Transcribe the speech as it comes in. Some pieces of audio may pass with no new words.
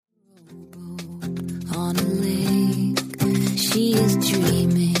on a lake. She is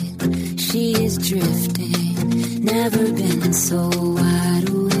dreaming, she is drifting, never been so wide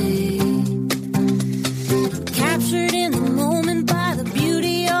awake. Captured in the moment by the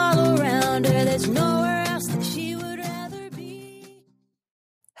beauty all around her, there's nowhere else that she would rather be.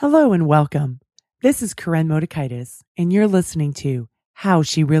 Hello and welcome. This is Karen Motikaitis, and you're listening to How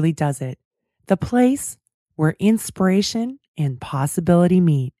She Really Does It, the place where inspiration and possibility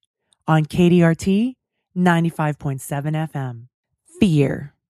meet on KDRT 95.7 FM.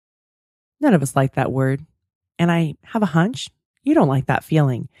 Fear. None of us like that word, and I have a hunch you don't like that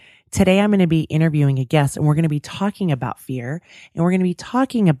feeling. Today I'm going to be interviewing a guest, and we're going to be talking about fear, and we're going to be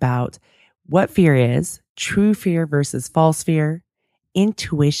talking about what fear is, true fear versus false fear,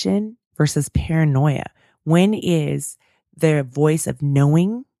 intuition versus paranoia. When is the voice of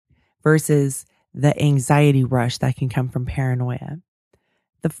knowing versus the anxiety rush that can come from paranoia?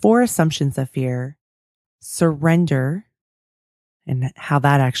 The 4 assumptions of fear, surrender, and how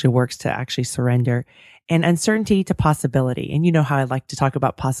that actually works to actually surrender, and uncertainty to possibility. And you know how I like to talk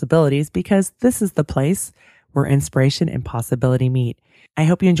about possibilities because this is the place where inspiration and possibility meet. I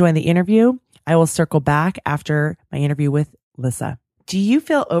hope you enjoy the interview. I will circle back after my interview with Lissa. Do you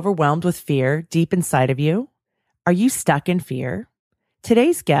feel overwhelmed with fear deep inside of you? Are you stuck in fear?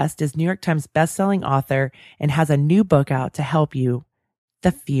 Today's guest is New York Times bestselling author and has a new book out to help you,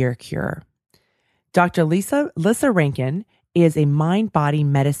 The Fear Cure. Dr. Lissa Rankin is a mind-body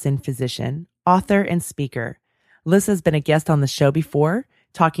medicine physician, author, and speaker. Lissa has been a guest on the show before,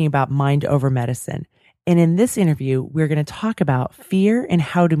 talking about mind over medicine. And in this interview, we're going to talk about fear and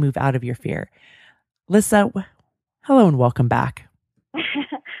how to move out of your fear. Lissa, hello and welcome back.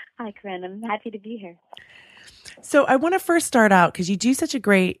 Hi, Corinne. I'm happy to be here. So I want to first start out because you do such a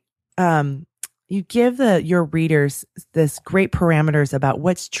great, you give your readers this great parameters about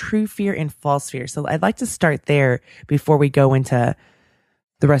what's true fear and false fear. So I'd like to start there before we go into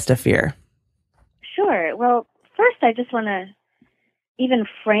the rest of fear. Sure. Well, first, I just want to even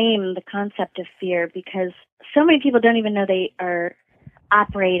frame the concept of fear because so many people don't even know they are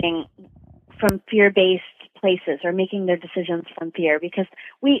operating from fear-based places or making their decisions from fear because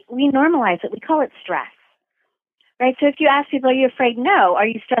we normalize it. We call it stress, right? So if you ask people, are you afraid? No. Are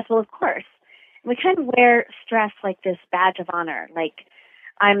you stressed? Well, of course. And we kind of wear stress like this badge of honor. Like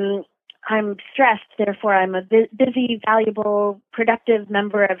I'm stressed, therefore I'm a busy, valuable, productive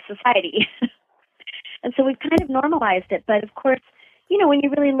member of society. And so we've kind of normalized it. But of course, you know, when you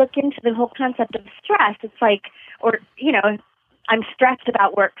really look into the whole concept of stress, it's like, or, you know, I'm stressed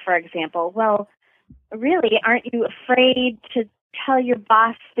about work, for example. Well, really, aren't you afraid to tell your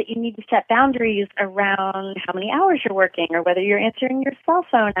boss that you need to set boundaries around how many hours you're working or whether you're answering your cell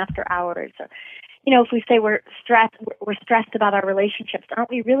phone after hours? Or, you know, if we say we're stressed about our relationships, aren't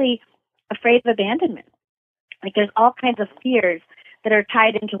we really afraid of abandonment? Like there's all kinds of fears that are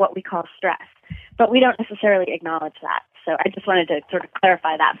tied into what we call stress, but we don't necessarily acknowledge that. So I just wanted to sort of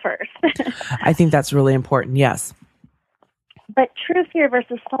clarify that first. I think that's really important. Yes. But true fear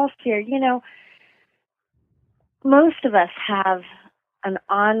versus false fear, you know, most of us have an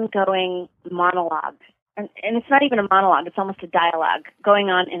ongoing monologue, and it's not even a monologue, it's almost a dialogue going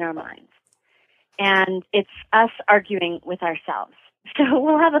on in our minds. And it's us arguing with ourselves. So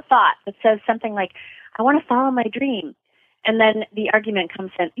we'll have a thought that says something like, I want to follow my dream. And then the argument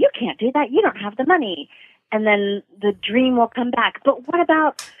comes in, you can't do that, you don't have the money. And then the dream will come back. But what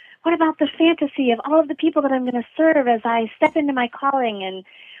about the fantasy of all of the people that I'm going to serve as I step into my calling and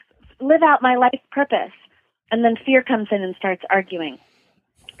live out my life purpose? And then fear comes in and starts arguing.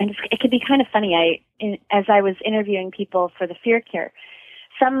 And it can be kind of funny. As I was interviewing people for the Fear Cure,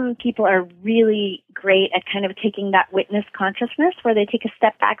 some people are really great at kind of taking that witness consciousness where they take a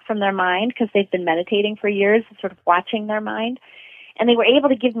step back from their mind because they've been meditating for years, sort of watching their mind. And they were able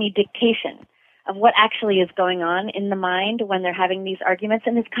to give me dictation of what actually is going on in the mind when they're having these arguments.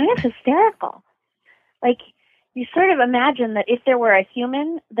 And it's kind of hysterical. Like, you sort of imagine that if there were a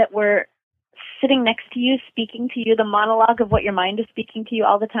human that were sitting next to you, speaking to you, the monologue of what your mind is speaking to you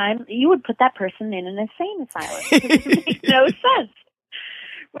all the time, you would put that person in an insane asylum. It makes no sense,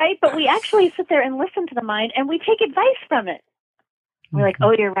 right? But we actually sit there and listen to the mind, and we take advice from it. We're like,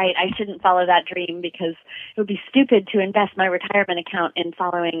 oh, you're right, I shouldn't follow that dream because it would be stupid to invest my retirement account in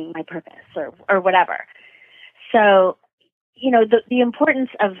following my purpose or whatever. So, you know, the importance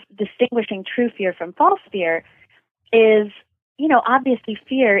of distinguishing true fear from false fear is, you know, obviously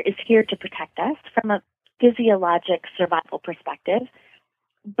fear is here to protect us from a physiologic survival perspective,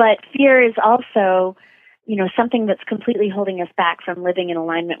 but fear is also, you know, something that's completely holding us back from living in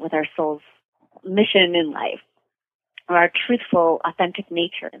alignment with our soul's mission in life, or our truthful, authentic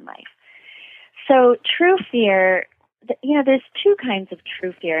nature in life. So true fear, there's two kinds of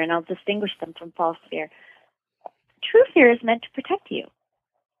true fear, and I'll distinguish them from false fear. True fear is meant to protect you.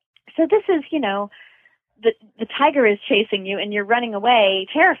 So this is, the tiger is chasing you and you're running away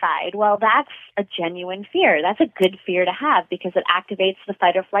terrified. Well, that's a genuine fear. That's a good fear to have because it activates the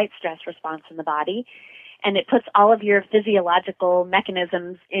fight or flight stress response in the body, and it puts all of your physiological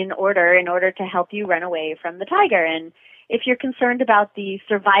mechanisms in order to help you run away from the tiger. And if you're concerned about the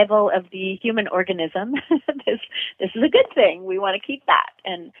survival of the human organism, this is a good thing. We want to keep that.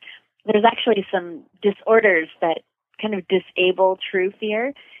 And there's actually some disorders that kind of disable true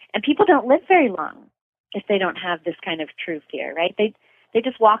fear, and people don't live very long if they don't have this kind of true fear, right? They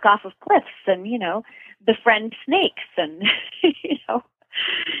just walk off of cliffs and, befriend snakes and,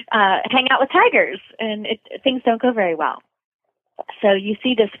 hang out with tigers, and things don't go very well. So you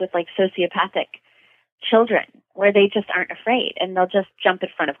see this with like sociopathic children where they just aren't afraid and they'll just jump in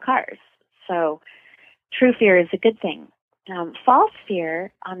front of cars. So true fear is a good thing. False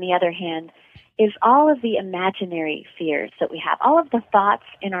fear, on the other hand, is all of the imaginary fears that we have, all of the thoughts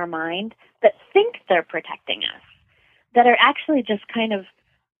in our mind that think they're protecting us, that are actually just kind of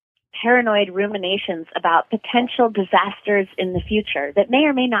paranoid ruminations about potential disasters in the future that may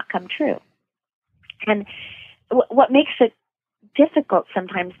or may not come true. And what makes it difficult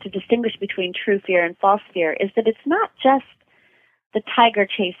sometimes to distinguish between true fear and false fear is that it's not just the tiger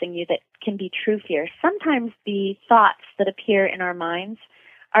chasing you that can be true fear. Sometimes the thoughts that appear in our minds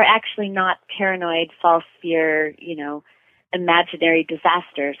are actually not paranoid, false fear, imaginary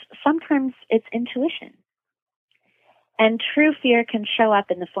disasters. Sometimes it's intuition. And true fear can show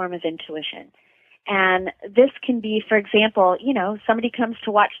up in the form of intuition. And this can be, for example, somebody comes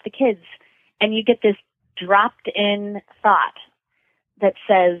to watch the kids and you get this dropped-in thought that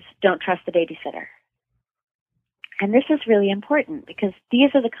says, don't trust the babysitter. And this is really important because these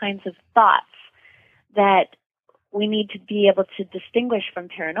are the kinds of thoughts that we need to be able to distinguish from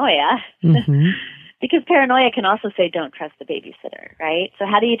paranoia. Mm-hmm. Because paranoia can also say, don't trust the babysitter, right? So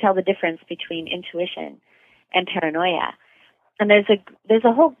how do you tell the difference between intuition and paranoia? And there's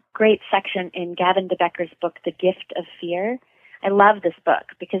a whole great section in Gavin de Becker's book, The Gift of Fear. I love this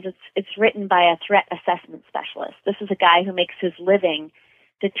book because it's written by a threat assessment specialist. This is a guy who makes his living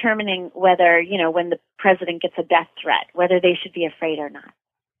determining whether, when the president gets a death threat, whether they should be afraid or not.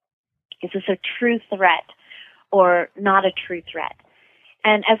 Is this a true threat or not a true threat?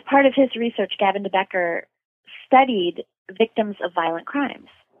 And as part of his research, Gavin de Becker studied victims of violent crimes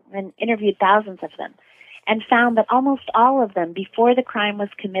and interviewed thousands of them and found that almost all of them, before the crime was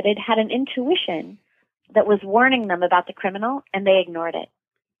committed, had an intuition that was warning them about the criminal, and they ignored it.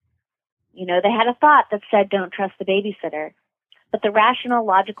 They had a thought that said, don't trust the babysitter. But the rational,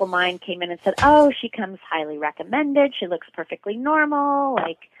 logical mind came in and said, oh, she comes highly recommended. She looks perfectly normal.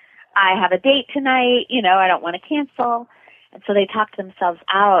 Like, I have a date tonight. I don't want to cancel. And so they talked themselves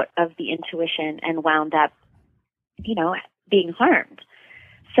out of the intuition and wound up, being harmed.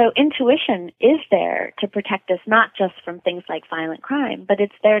 So intuition is there to protect us not just from things like violent crime, but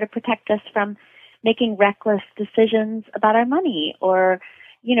it's there to protect us from making reckless decisions about our money or,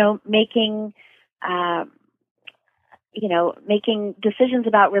 making decisions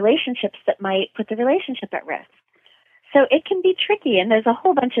about relationships that might put the relationship at risk. So it can be tricky, and there's a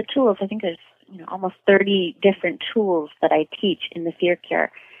whole bunch of tools. I think there's almost 30 different tools that I teach in the Fear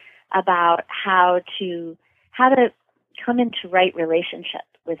Cure about how to come into right relationship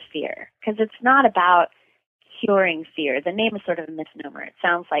with fear, because it's not about curing fear. The name is sort of a misnomer. It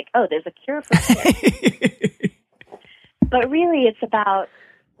sounds like, oh, there's a cure for fear. But really it's about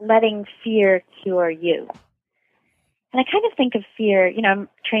letting fear cure you. And I kind of think of fear, I'm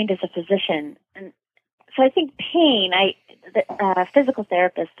trained as a physician, and so I think pain, the physical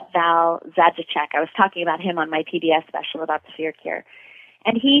therapist, Val Zajaczek, I was talking about him on my PBS special about the Fear Cure.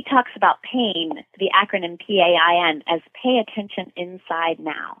 And he talks about pain, the acronym PAIN, as pay attention inside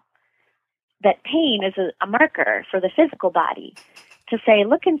now. That pain is a marker for the physical body to say,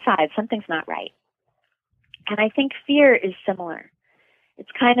 look inside, something's not right. And I think fear is similar.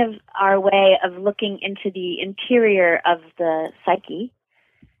 It's kind of our way of looking into the interior of the psyche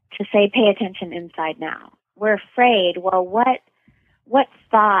to say, pay attention inside now. We're afraid, well, what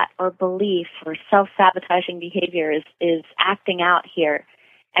thought or belief or self-sabotaging behavior is acting out here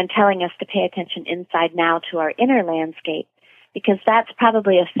and telling us to pay attention inside now to our inner landscape, because that's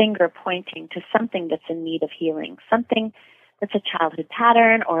probably a finger pointing to something that's in need of healing, something that's a childhood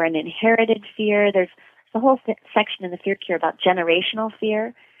pattern or an inherited fear. There's a whole section in the Fear Cure about generational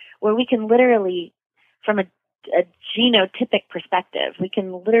fear, where we can literally, from a genotypic perspective, we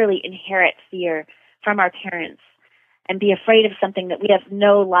can literally inherit fear from our parents and be afraid of something that we have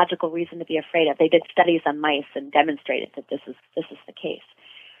no logical reason to be afraid of. They did studies on mice and demonstrated that this is the case.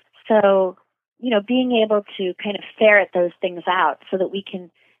 So, being able to kind of ferret those things out so that we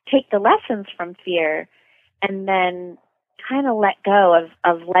can take the lessons from fear and then kind of let go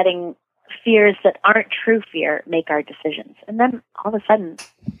of letting fears that aren't true fear make our decisions. And then all of a sudden,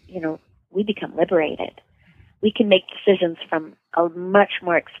 we become liberated. We can make decisions from a much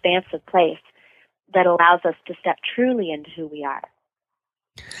more expansive place that allows us to step truly into who we are.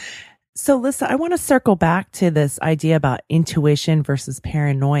 So, Lissa, I want to circle back to this idea about intuition versus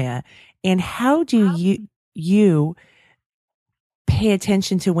paranoia. And how do you pay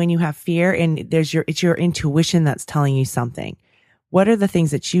attention to when you have fear and it's your intuition that's telling you something? What are the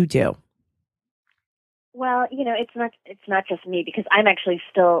things that you do? Well, it's not just me, because I'm actually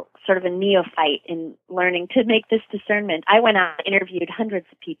still sort of a neophyte in learning to make this discernment. I went out and interviewed hundreds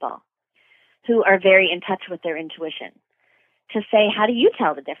of people who are very in touch with their intuition to say, how do you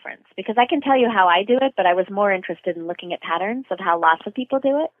tell the difference? Because I can tell you how I do it, but I was more interested in looking at patterns of how lots of people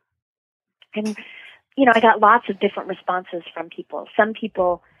do it. And, I got lots of different responses from people. Some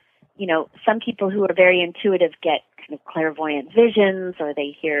people who are very intuitive get kind of clairvoyant visions, or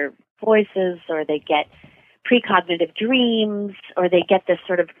they hear voices, or they get precognitive dreams, or they get this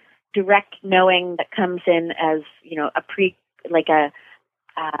sort of direct knowing that comes in as,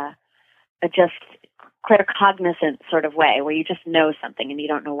 a just claircognizant sort of way, where you just know something and you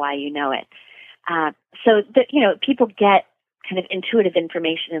don't know why you know it. People get kind of intuitive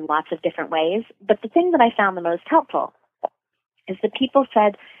information in lots of different ways. But the thing that I found the most helpful is that people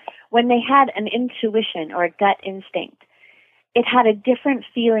said when they had an intuition or a gut instinct, it had a different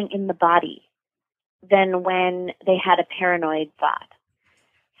feeling in the body than when they had a paranoid thought.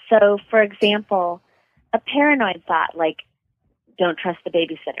 So, for example, a paranoid thought like, don't trust the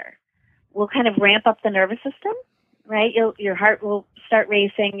babysitter, will kind of ramp up the nervous system, right? Your heart will start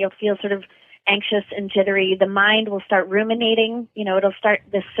racing. You'll feel sort of anxious and jittery. The mind will start ruminating. It'll start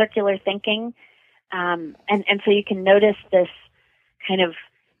this circular thinking. And so you can notice this kind of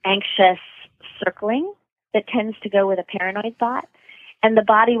anxious circling that tends to go with a paranoid thought. And the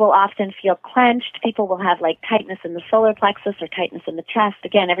body will often feel clenched. People will have like tightness in the solar plexus or tightness in the chest.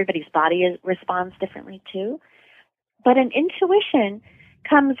 Again, everybody's body responds differently too. But an intuition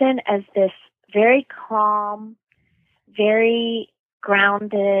comes in as this very calm, very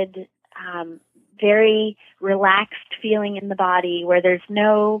grounded, very relaxed feeling in the body, where there's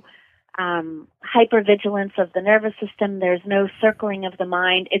no hypervigilance of the nervous system. There's no circling of the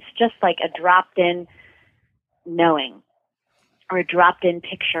mind. It's just like a dropped-in knowing, or a dropped-in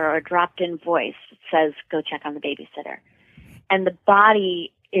picture, or a drop-in voice that says, go check on the babysitter. And the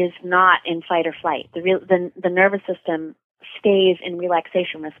body is not in fight or flight. The nervous system stays in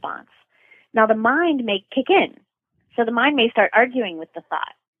relaxation response. Now, the mind may kick in. So the mind may start arguing with the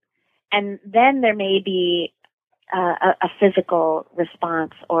thought. And then there may be a physical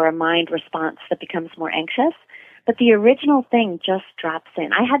response or a mind response that becomes more anxious. But the original thing just drops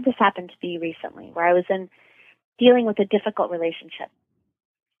in. I had this happen to me recently, where I was dealing with a difficult relationship.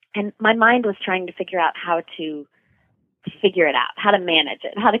 And my mind was trying to figure out how to figure it out, how to manage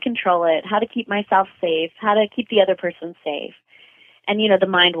it, how to control it, how to keep myself safe, how to keep the other person safe. And, the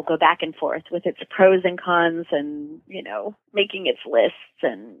mind will go back and forth with its pros and cons and, making its lists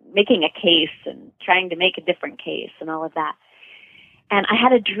and making a case and trying to make a different case and all of that. And I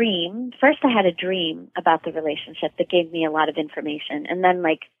had a dream. First, I had a dream about the relationship that gave me a lot of information. And then,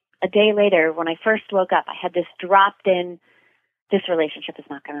 like, a day later, when I first woke up, I had this dropped in, this relationship is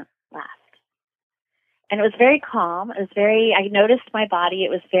not going to last. And it was very calm. I noticed my body. It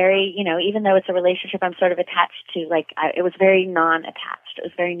was very, even though it's a relationship I'm sort of attached to, it was very non-attached. It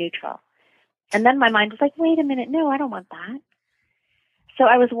was very neutral. And then my mind was like, wait a minute, no, I don't want that. So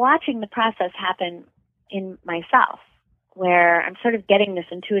I was watching the process happen in myself, where I'm sort of getting this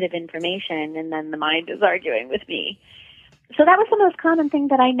intuitive information, and then the mind is arguing with me. So that was the most common thing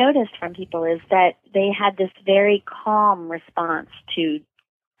that I noticed from people, is that they had this very calm response to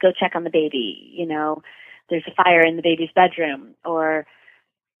go check on the baby, there's a fire in the baby's bedroom, or,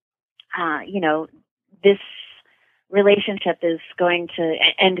 this relationship is going to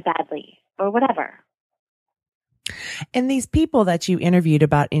end badly, or whatever. And these people that you interviewed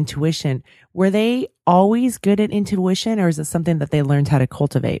about intuition, were they always good at intuition, or is it something that they learned how to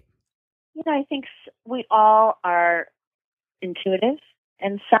cultivate? I think we all are intuitive,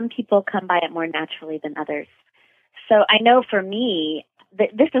 and some people come by it more naturally than others. So I know for me,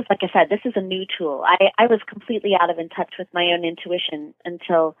 this is, like I said, this is a new tool. I was completely out of in touch with my own intuition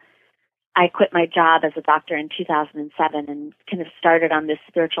until I quit my job as a doctor in 2007 and kind of started on this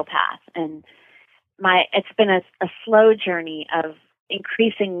spiritual path. And it's been a slow journey of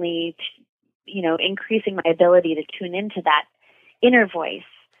increasing my ability to tune into that inner voice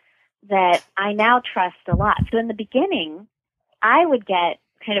that I now trust a lot. So in the beginning, I would get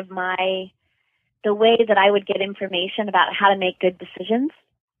kind of the way that I would get information about how to make good decisions.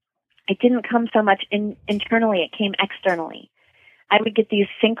 It didn't come so much internally, it came externally. I would get these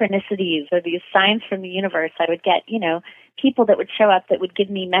synchronicities or these signs from the universe. I would get, people that would show up that would give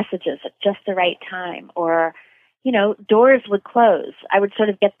me messages at just the right time, or, doors would close. I would sort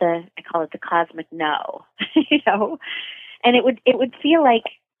of get I call it the cosmic no, and it would feel like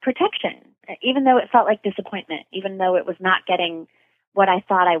protection, even though it felt like disappointment, even though it was not getting what I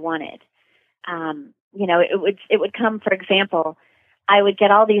thought I wanted. It would come, for example, I would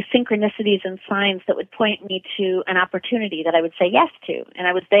get all these synchronicities and signs that would point me to an opportunity that I would say yes to. And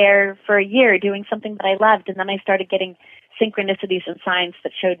I was there for a year doing something that I loved, and then I started getting synchronicities and signs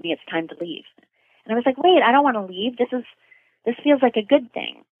that showed me it's time to leave. And I was like, wait, I don't want to leave. This feels like a good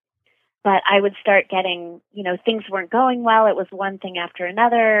thing. But I would start getting, things weren't going well. It was one thing after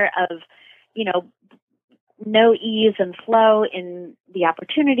another of, no ease and flow in the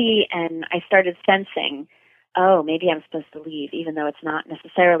opportunity. And I started sensing, oh, maybe I'm supposed to leave, even though it's not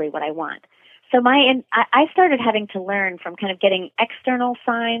necessarily what I want. So I started having to learn from kind of getting external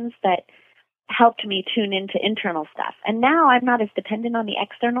signs that helped me tune into internal stuff. And now I'm not as dependent on the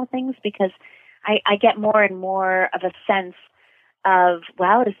external things because I get more and more of a sense of,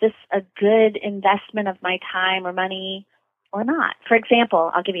 well, is this a good investment of my time or money or not? For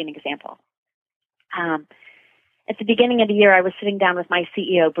example, I'll give you an example. At the beginning of the year, I was sitting down with my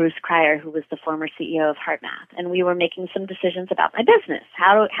CEO, Bruce Cryer, who was the former CEO of HeartMath, and we were making some decisions about my business.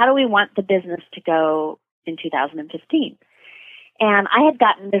 How do we want the business to go in 2015? And I had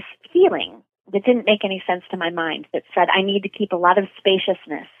gotten this feeling that didn't make any sense to my mind that said I need to keep a lot of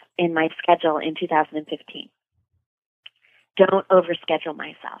spaciousness in my schedule in 2015. Don't overschedule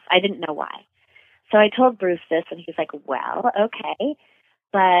myself. I didn't know why. So I told Bruce this, and he's like, well, okay,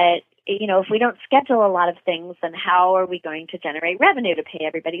 but if we don't schedule a lot of things, then how are we going to generate revenue to pay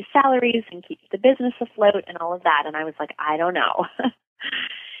everybody's salaries and keep the business afloat and all of that? And I was like, I don't know.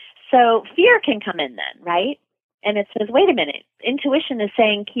 So fear can come in then, right? And it says, wait a minute, intuition is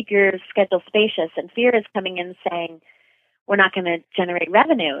saying keep your schedule spacious, and fear is coming in saying we're not going to generate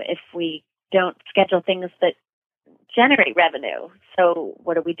revenue if we don't schedule things that generate revenue. So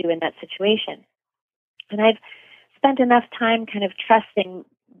what do we do in that situation? And I've spent enough time kind of trusting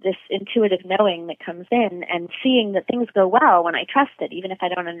this intuitive knowing that comes in and seeing that things go well when I trust it, even if I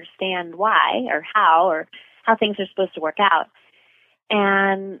don't understand why or how things are supposed to work out.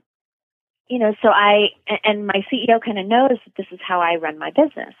 And, so and my CEO kind of knows that this is how I run my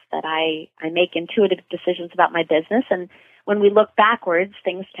business, that I make intuitive decisions about my business. And when we look backwards,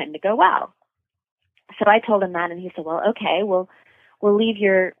 things tend to go well. So I told him that, and he said, well, okay, we'll leave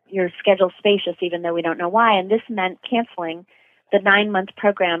your schedule spacious even though we don't know why. And this meant canceling the 9-month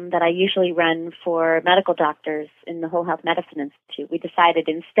program that I usually run for medical doctors in the Whole Health Medicine Institute. We decided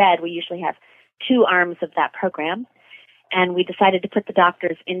instead we usually have 2 arms of that program, and we decided to put the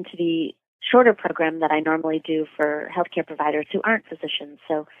doctors into the shorter program that I normally do for healthcare providers who aren't physicians.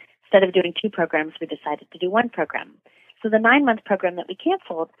 So instead of doing 2 programs, we decided to do 1 program. So the 9-month program that we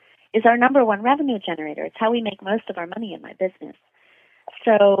canceled is our number 1 revenue generator. It's how we make most of our money in my business.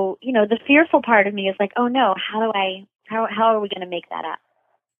 So, the fearful part of me is like, oh no, how are we going to make that up?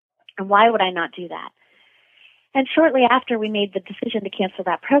 And why would I not do that? And shortly after we made the decision to cancel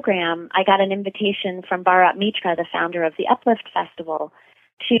that program, I got an invitation from Bharat Mitra, the founder of the Uplift Festival,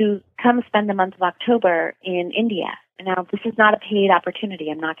 to come spend the month of October in India. Now, this is not a paid opportunity.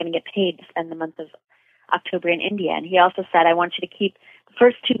 I'm not going to get paid to spend the month of October in India. And he also said, I want you to keep the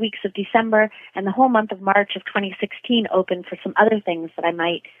first 2 weeks of December and the whole month of March of 2016 open for some other things that I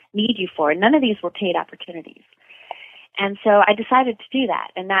might need you for. And none of these were paid opportunities. And so I decided to do that.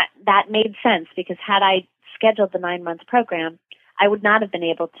 And that made sense because had I scheduled the 9-month program, I would not have been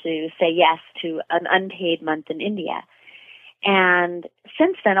able to say yes to an unpaid month in India. And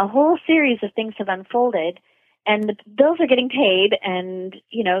since then, a whole series of things have unfolded, and the bills are getting paid, and,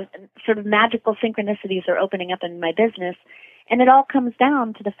 sort of magical synchronicities are opening up in my business. And it all comes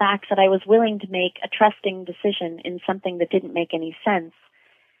down to the fact that I was willing to make a trusting decision in something that didn't make any sense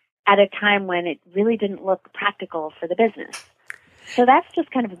at a time when it really didn't look practical for the business. So that's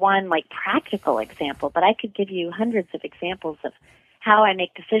just kind of one practical example, but I could give you hundreds of examples of how I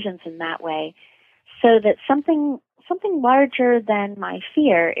make decisions in that way so that something larger than my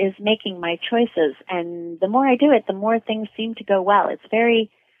fear is making my choices. And the more I do it, the more things seem to go well. It's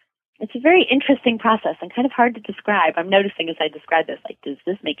very It's a very interesting process and kind of hard to describe. I'm noticing as I describe this, like, is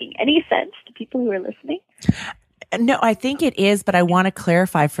this making any sense to people who are listening? No, I think it is, but I want to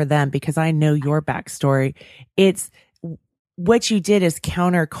clarify for them because I know your backstory. It's what you did is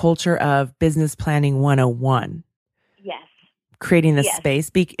counterculture of business planning 101. Yes. Creating this space.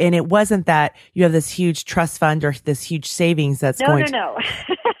 And it wasn't that you have this huge trust fund or this huge savings that's going to... No.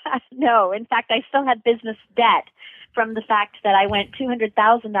 No. In fact, I still had business debt from the fact that I went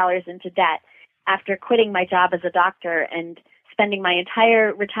 $200,000 into debt after quitting my job as a doctor and spending my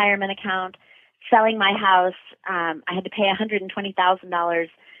entire retirement account, selling my house. I had to pay $120,000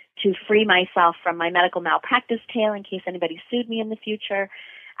 to free myself from my medical malpractice tail in case anybody sued me in the future.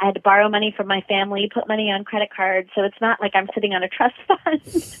 I had to borrow money from my family, put money on credit cards. So it's not like I'm sitting on a trust fund.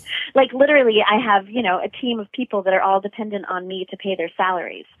 Like literally I have, a team of people that are all dependent on me to pay their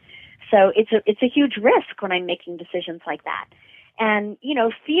salaries. So it's a huge risk when I'm making decisions like that. And,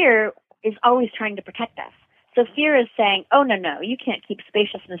 fear is always trying to protect us. So fear is saying, oh, no, you can't keep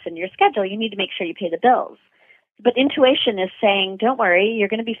spaciousness in your schedule. You need to make sure you pay the bills. But intuition is saying, don't worry, you're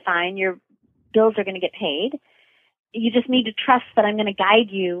going to be fine. Your bills are going to get paid. You just need to trust that I'm going to guide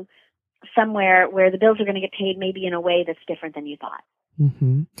you somewhere where the bills are going to get paid maybe in a way that's different than you thought.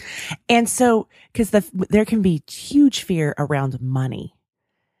 Mm-hmm. And so, because there can be huge fear around money.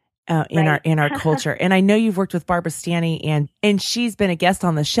 In our culture. And I know you've worked with Barbara Stanny and she's been a guest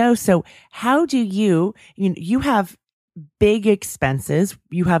on the show. So how do you have big expenses,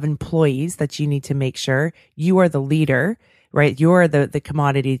 you have employees that you need to make sure you are the leader, right? You're the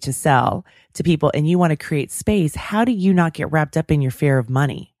commodity to sell to people and you want to create space. How do you not get wrapped up in your fear of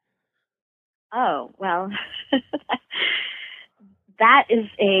money? Oh, well, that is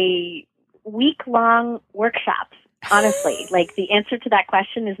a week-long workshop. Honestly, like the answer to that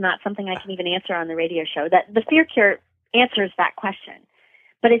question is not something I can even answer on the radio show. That the Fear Cure answers that question,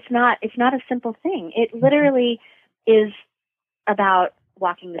 but it's not a simple thing. It literally is about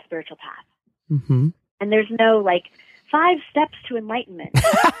walking the spiritual path. Mm-hmm. And there's no 5 steps to enlightenment.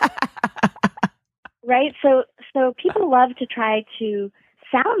 Right? So people love to try to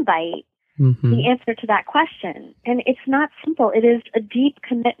soundbite the answer to that question. And it's not simple. It is a deep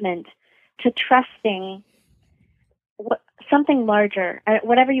commitment to trusting something larger,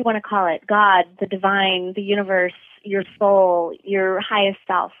 whatever you want to call it, God, the divine, the universe, your soul, your highest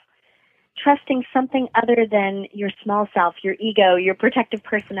self, trusting something other than your small self, your ego, your protective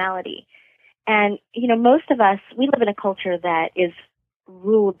personality. And, most of us, we live in a culture that is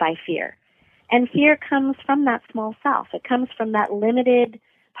ruled by fear. And fear comes from that small self. It comes from that limited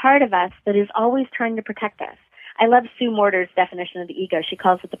part of us that is always trying to protect us. I love Sue Morter's definition of the ego. She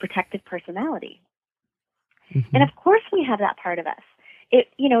calls it the protective personality. Mm-hmm. And of course we have that part of us. It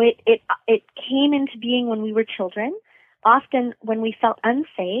came into being when we were children, often when we felt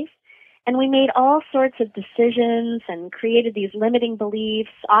unsafe, and we made all sorts of decisions and created these limiting beliefs,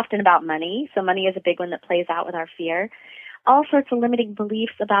 often about money. So money is a big one that plays out with our fear. All sorts of limiting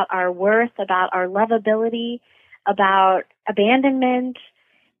beliefs about our worth, about our lovability, about abandonment.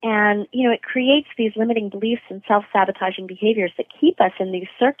 And, it creates these limiting beliefs and self-sabotaging behaviors that keep us in these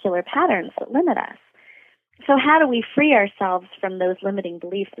circular patterns that limit us. So how do we free ourselves from those limiting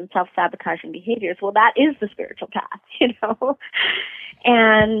beliefs and self-sabotaging behaviors? Well, that is the spiritual path,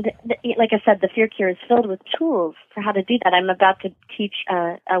 And like I said, the Fear Cure is filled with tools for how to do that. I'm about to teach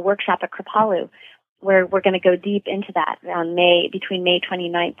a workshop at Kripalu where we're going to go deep into that between May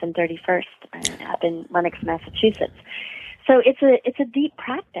 29th and 31st up in Lenox, Massachusetts. So it's a deep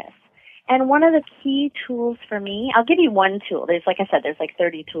practice. And one of the key tools for me, I'll give you one tool. There's, like I said, there's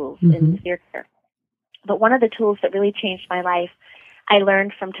 30 tools in the Fear Cure. But one of the tools that really changed my life, I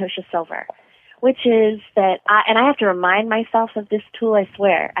learned from Tosha Silver, which is that, and I have to remind myself of this tool, I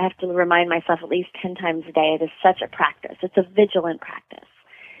swear. I have to remind myself at least 10 times a day. It is such a practice. It's a vigilant practice.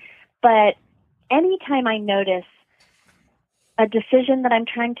 But anytime I notice a decision that I'm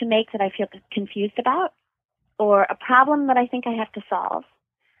trying to make that I feel confused about, or a problem that I think I have to solve,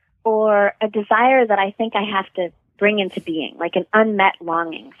 or a desire that I think I have to bring into being, like an unmet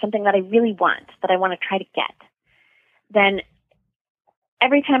longing, something that I really want, that I want to try to get, then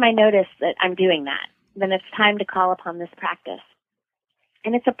every time I notice that I'm doing that, then it's time to call upon this practice.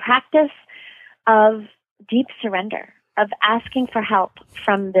 And it's a practice of deep surrender, of asking for help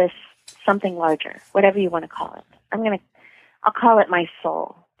from this something larger, whatever you want to call it. I'll call it my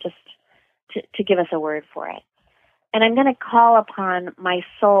soul, just to give us a word for it. And I'm going to call upon my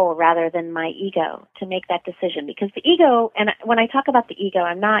soul rather than my ego to make that decision. Because the ego, and when I talk about the ego,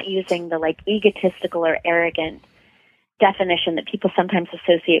 I'm not using the egotistical or arrogant definition that people sometimes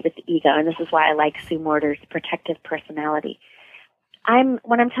associate with the ego. And this is why I like Sue Morter's protective personality.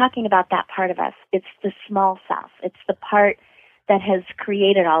 when I'm talking about that part of us, it's the small self. It's the part that has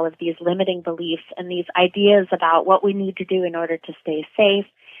created all of these limiting beliefs and these ideas about what we need to do in order to stay safe.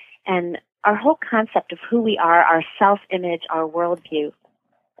 And our whole concept of who we are, our self-image, our worldview,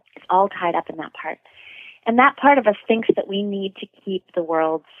 is all tied up in that part. And that part of us thinks that we need to keep the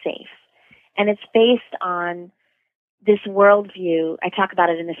world safe. And it's based on this worldview. I talk about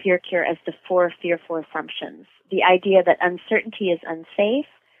it in the Fear Cure as the 4 fearful assumptions. The idea that uncertainty is unsafe,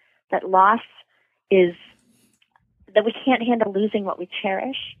 that loss is, that we can't handle losing what we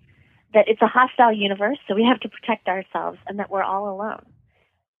cherish, that it's a hostile universe, so we have to protect ourselves, and that we're all alone.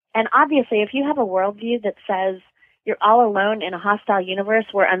 And obviously, if you have a worldview that says you're all alone in a hostile universe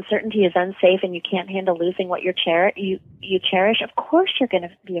where uncertainty is unsafe and you can't handle losing what you cherish, of course you're going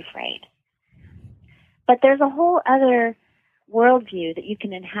to be afraid. But there's a whole other worldview that you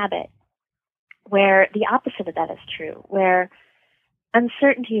can inhabit where the opposite of that is true, where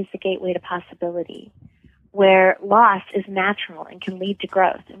uncertainty is the gateway to possibility, where loss is natural and can lead to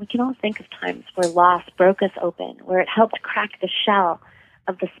growth. And we can all think of times where loss broke us open, where it helped crack the shell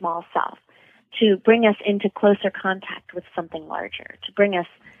of the small self, to bring us into closer contact with something larger, to bring us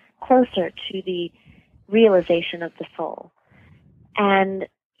closer to the realization of the soul. And,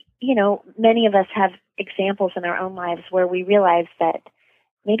 you know, many of us have examples in our own lives where we realize that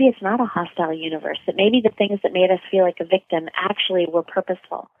maybe it's not a hostile universe, that maybe the things that made us feel like a victim actually were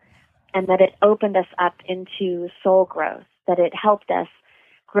purposeful, and that it opened us up into soul growth, that it helped us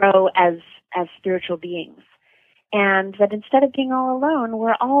grow as spiritual beings. And that instead of being all alone,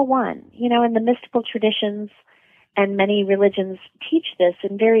 we're all one. You know, and the mystical traditions and many religions teach this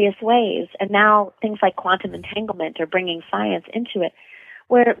in various ways. And now things like quantum entanglement are bringing science into it,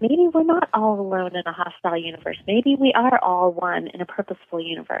 where maybe we're not all alone in a hostile universe. Maybe we are all one in a purposeful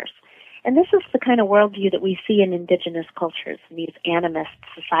universe. And this is the kind of worldview that we see in indigenous cultures, in these animist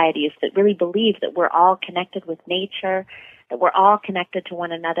societies that really believe that we're all connected with nature, that we're all connected to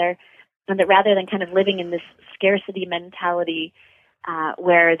one another, and that rather than kind of living in this scarcity mentality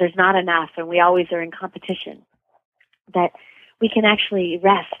where there's not enough and we always are in competition, that we can actually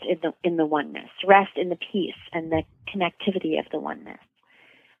rest in the oneness, rest in the peace and the connectivity of the oneness.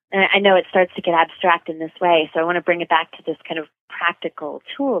 And I know it starts to get abstract in this way, so I want to bring it back to this kind of practical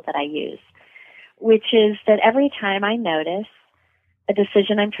tool that I use, which is that every time I notice a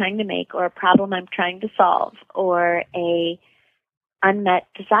decision I'm trying to make or a problem I'm trying to solve or a unmet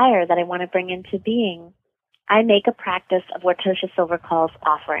desire that I want to bring into being, I make a practice of what Tosha Silver calls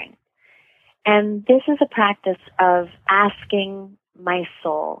offering. And this is a practice of asking my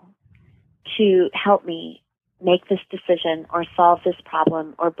soul to help me make this decision or solve this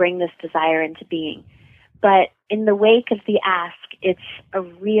problem or bring this desire into being. But in the wake of the ask, it's a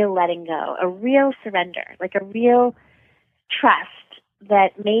real letting go, a real surrender, like a real trust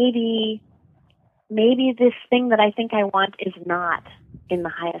that maybe this thing that I think I want is not in the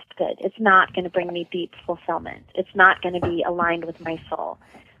highest good. It's not going to bring me deep fulfillment. It's not going to be aligned with my soul.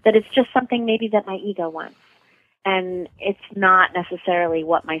 That it's just something maybe that my ego wants. And it's not necessarily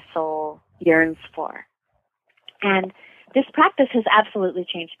what my soul yearns for. And this practice has absolutely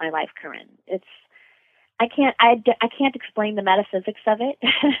changed my life, Corinne. I can't explain the metaphysics of it.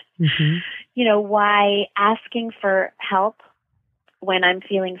 Mm-hmm. You know, why asking for help when I'm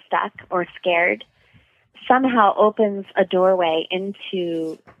feeling stuck or scared somehow opens a doorway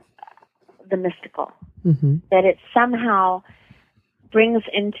into the mystical. Mm-hmm. That it somehow brings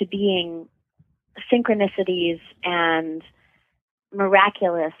into being synchronicities and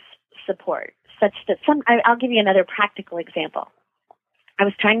miraculous support, such that I'll give you another practical example. I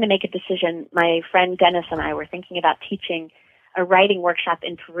was trying to make a decision. My friend Dennis and I were thinking about teaching a writing workshop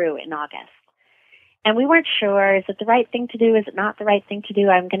in Peru in August. And we weren't sure, is it the right thing to do? Is it not the right thing to do?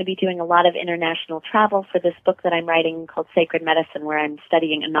 I'm going to be doing a lot of international travel for this book that I'm writing called Sacred Medicine, where I'm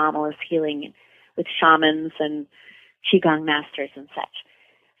studying anomalous healing with shamans and Qigong masters and such.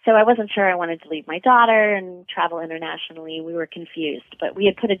 So I wasn't sure I wanted to leave my daughter and travel internationally. We were confused. But we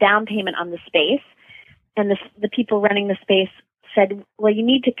had put a down payment on the space, and the people running the space said, well, you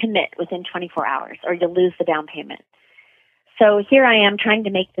need to commit within 24 hours or you'll lose the down payment. So here I am trying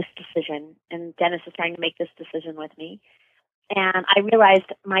to make this decision, and Dennis is trying to make this decision with me. And I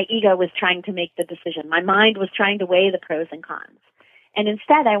realized my ego was trying to make the decision. My mind was trying to weigh the pros and cons. And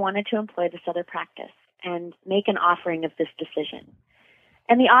instead, I wanted to employ this other practice and make an offering of this decision.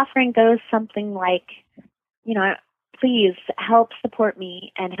 And the offering goes something like, you know, please help support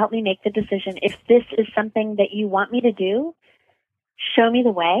me and help me make the decision. If this is something that you want me to do, show me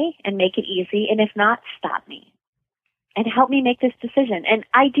the way and make it easy. And if not, stop me and help me make this decision. And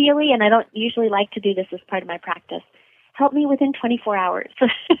ideally, and I don't usually like to do this as part of my practice, help me within 24 hours.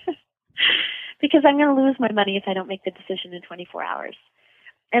 Because I'm going to lose my money if I don't make the decision in 24 hours.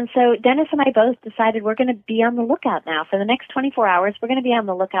 And so Dennis and I both decided we're going to be on the lookout now. For the next 24 hours, we're going to be on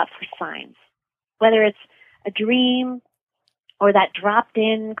the lookout for signs, whether it's a dream or that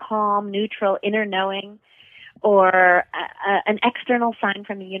dropped-in, calm, neutral, inner knowing, or an external sign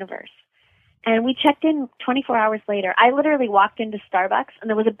from the universe. And we checked in 24 hours later. I literally walked into Starbucks, and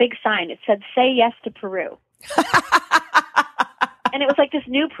there was a big sign. It said, "Say yes to Peru." And it was like this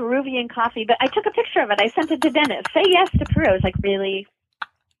new Peruvian coffee. But I took a picture of it. I sent it to Dennis. "Say yes to Peru." I was like, really?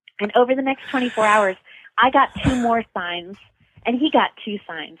 And over the next 24 hours, I got 2 more signs, and he got 2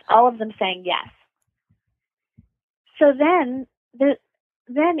 signs, all of them saying yes. So then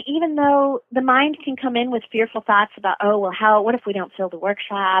even though the mind can come in with fearful thoughts about, oh, well, what if we don't fill the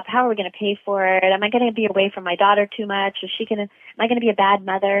workshop? How are we going to pay for it? Am I going to be away from my daughter too much? Am I going to be a bad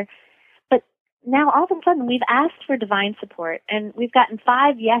mother? But now all of a sudden we've asked for divine support, and we've gotten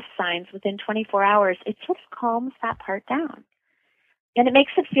 5 yes signs within 24 hours. It sort of calms that part down. And it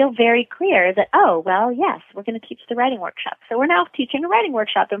makes it feel very clear that, oh, well, yes, we're going to teach the writing workshop. So we're now teaching a writing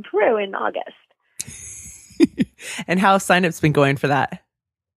workshop in Peru in August. And how have signups been going for that?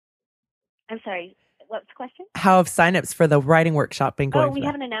 I'm sorry, what's the question? How have signups for the writing workshop been going? Oh, we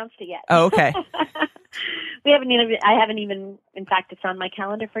haven't announced it yet. Oh, okay. I haven't even, in fact, it's on my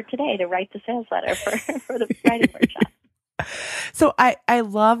calendar for today to write the sales letter for the writing workshop. So I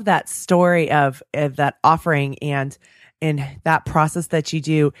love that story of that offering and that process that you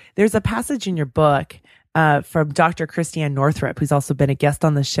do. There's a passage in your book from Dr. Christiane Northrup, who's also been a guest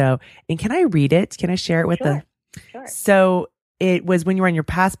on the show. And can I read it? Can I share it with Sure. So it was when you were on your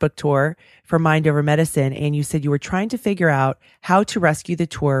past book tour for Mind Over Medicine, and you said you were trying to figure out how to rescue the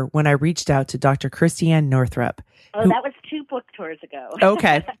tour when I reached out to Dr. Christiane Northrup. Oh, that was 2 book tours ago.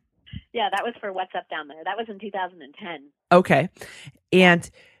 Okay. Yeah, that was for What's Up Down There. That was in 2010. Okay.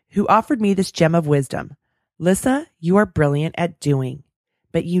 And who offered me this gem of wisdom. Lissa, you are brilliant at doing,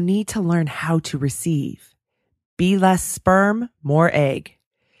 but you need to learn how to receive. Be less sperm, more egg.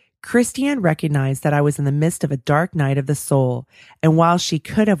 Christiane recognized that I was in the midst of a dark night of the soul, and while she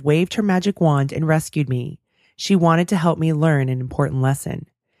could have waved her magic wand and rescued me, she wanted to help me learn an important lesson.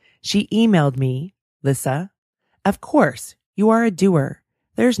 She emailed me, Lissa, of course, you are a doer.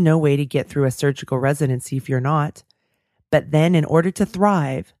 There's no way to get through a surgical residency if you're not. But then in order to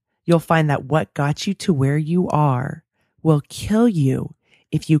thrive, you'll find that what got you to where you are will kill you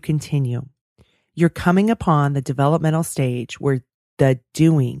if you continue. You're coming upon the developmental stage where the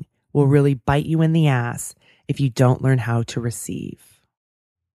doing will really bite you in the ass if you don't learn how to receive.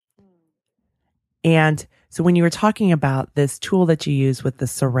 And so when you were talking about this tool that you use with the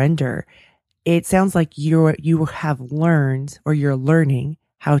surrender, it sounds like you have learned, or you're learning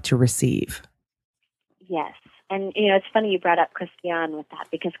how to receive. Yes. And, it's funny you brought up Christiane with that,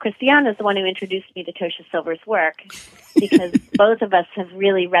 because Christiane is the one who introduced me to Tosha Silver's work, because both of us have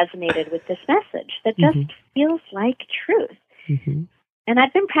really resonated with this message that just feels like truth. Mm-hmm. And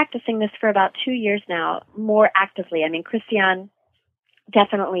I've been practicing this for about 2 years now, more actively. I mean, Christiane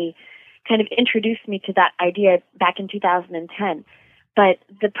definitely kind of introduced me to that idea back in 2010. But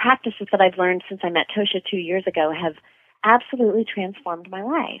the practices that I've learned since I met Tosha 2 years ago have absolutely transformed my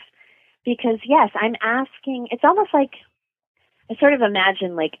life. Because, yes, I'm asking, it's almost like, I sort of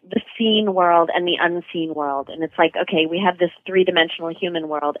imagine like the seen world and the unseen world. And it's like, okay, we have this 3-dimensional human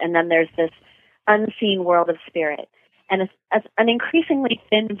world, and then there's this unseen world of spirit. And it's an increasingly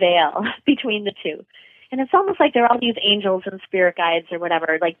thin veil between the two. And it's almost like there are all these angels and spirit guides or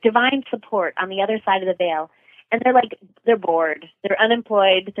whatever, like divine support on the other side of the veil. And they're bored. They're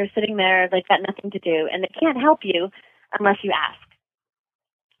unemployed. They're sitting there. They've got nothing to do. And they can't help you unless you ask.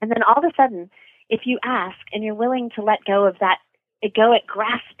 And then all of a sudden, if you ask and you're willing to let go of that, go at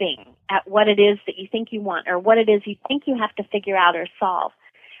grasping at what it is that you think you want or what it is you think you have to figure out or solve,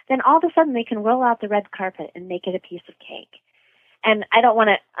 then all of a sudden they can roll out the red carpet and make it a piece of cake. And I don't want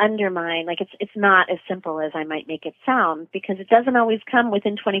to undermine, it's not as simple as I might make it sound, because it doesn't always come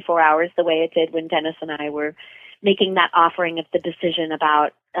within 24 hours the way it did when Dennis and I were making that offering of the decision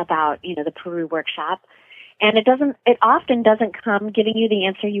about the Peru workshop. And it often doesn't come giving you the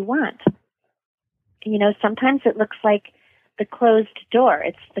answer you want. Sometimes it looks like the closed door.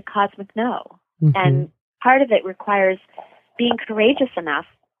 It's the cosmic no. Mm-hmm. And part of it requires being courageous enough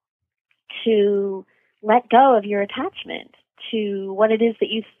to let go of your attachment to what it is that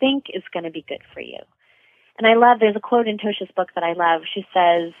you think is going to be good for you. And there's a quote in Tosha's book that I love. She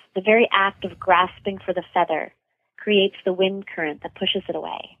says, the very act of grasping for the feather creates the wind current that pushes it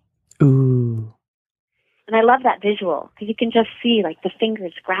away. Ooh. And I love that visual because you can just see like the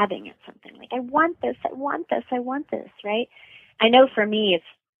fingers grabbing at something. Like, I want this, I want this, I want this, right? I know for me,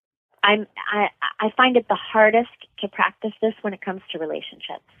 I find it the hardest to practice this when it comes to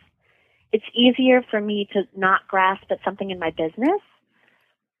relationships. It's easier for me to not grasp at something in my business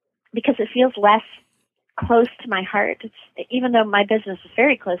because it feels less close to my heart. Even though my business is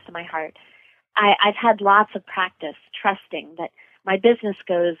very close to my heart, I've had lots of practice trusting that my business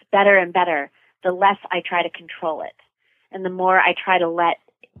goes better and better the less I try to control it, and the more I try to let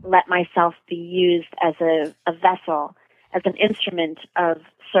myself be used as a vessel, as an instrument of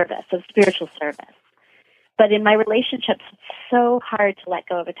service, of spiritual service. But in my relationships, it's so hard to let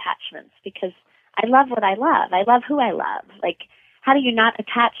go of attachments because I love what I love. I love who I love. Like, how do you not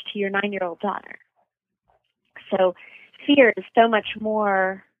attach to your 9-year-old daughter? So fear is so much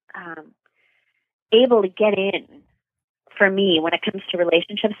more able to get in for me when it comes to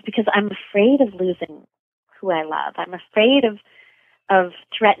relationships because I'm afraid of losing who I love. I'm afraid of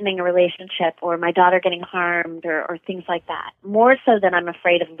threatening a relationship or my daughter getting harmed or things like that, more so than I'm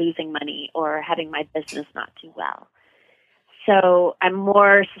afraid of losing money or having my business not do well. So I'm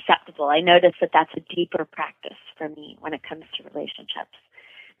more susceptible. I notice that that's a deeper practice for me when it comes to relationships.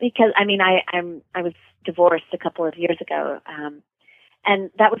 Because, I mean, I was divorced a couple of years ago,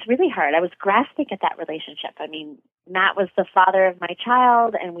 and that was really hard. I was grasping at that relationship. I mean, Matt was the father of my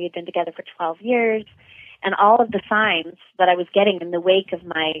child, and we had been together for 12 years. And all of the signs that I was getting in the wake of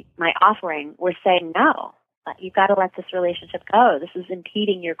my offering were saying, no, you've got to let this relationship go. This is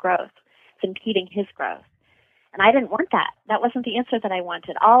impeding your growth. It's impeding his growth. And I didn't want that. That wasn't the answer that I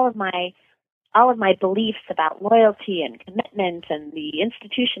wanted. All of my beliefs about loyalty and commitment and the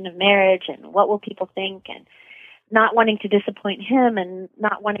institution of marriage and what will people think and not wanting to disappoint him and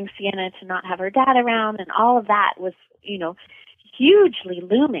not wanting Sienna to not have her dad around and all of that was, hugely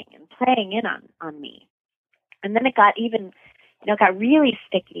looming and playing in on me. And then it got got really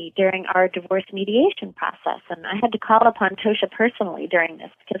sticky during our divorce mediation process. And I had to call upon Tosha personally during this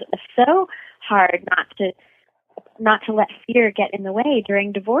because it was so hard not to let fear get in the way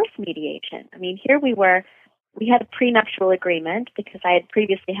during divorce mediation. I mean, here we had a prenuptial agreement because I had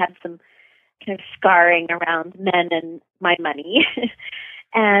previously had some kind of scarring around men and my money.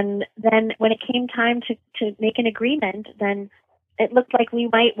 And then when it came time to make an agreement, then it looked like we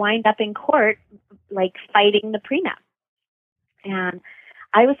might wind up in court, like fighting the prenup. And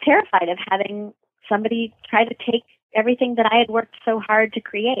I was terrified of having somebody try to take everything that I had worked so hard to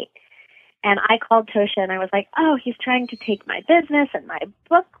create. And I called Tosha and I was like, oh, he's trying to take my business and my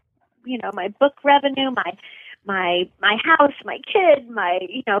book, my book revenue, my house, my kid,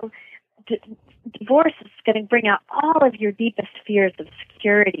 divorce is going to bring out all of your deepest fears of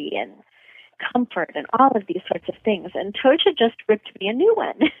security and comfort and all of these sorts of things. And Tosha just ripped me a new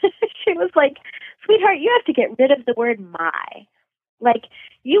one. She was like, sweetheart, you have to get rid of the word my. Like,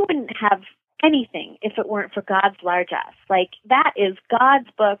 you wouldn't have anything if it weren't for God's largesse. Like, that is God's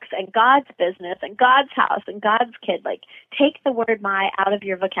books and God's business and God's house and God's kid. Like, take the word my out of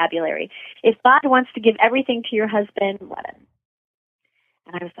your vocabulary. If God wants to give everything to your husband, let him.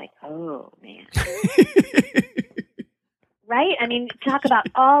 And I was like, oh, man. Right? I mean, talk about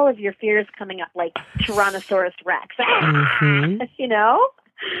all of your fears coming up like Tyrannosaurus Rex, Mm-hmm.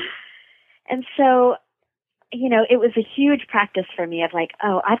 And so, it was a huge practice for me of like,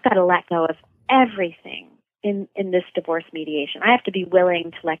 oh, I've got to let go of everything in this divorce mediation. I have to be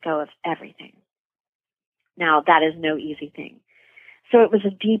willing to let go of everything. Now, that is no easy thing. So it was a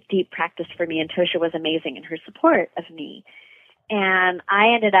deep, deep practice for me, and Tosha was amazing in her support of me. And I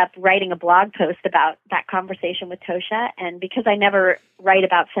ended up writing a blog post about that conversation with Tosha. And because I never write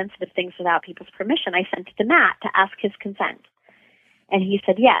about sensitive things without people's permission, I sent it to Matt to ask his consent. And he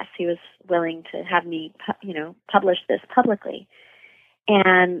said yes, he was willing to have me, publish this publicly.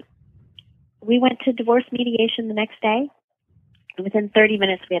 And we went to divorce mediation the next day. And within 30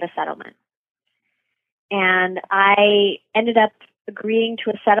 minutes, we had a settlement. And I ended up agreeing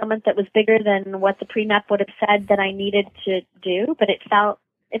to a settlement that was bigger than what the prenup would have said that I needed to do, but it felt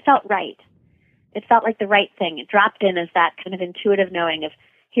right. It felt like the right thing. It dropped in as that kind of intuitive knowing of,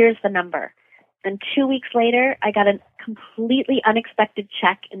 here's the number. And 2 weeks later, I got a completely unexpected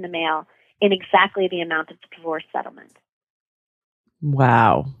check in the mail in exactly the amount of the divorce settlement.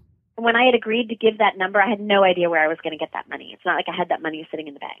 Wow. When I had agreed to give that number, I had no idea where I was going to get that money. It's not like I had that money sitting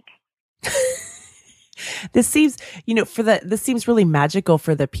in the bank. This seems, this seems really magical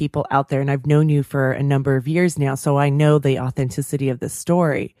for the people out there. And I've known you for a number of years now, so I know the authenticity of the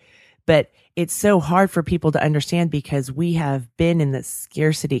story. But it's so hard for people to understand because we have been in this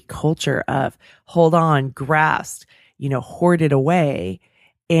scarcity culture of hold on, grasped, hoarded away.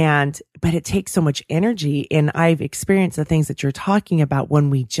 But it takes so much energy. And I've experienced the things that you're talking about when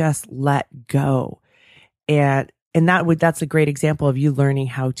we just let go. And that's a great example of you learning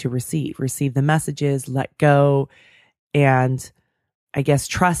how to receive the messages, let go, and I guess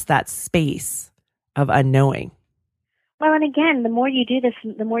trust that space of unknowing. Well, and again, the more you do this,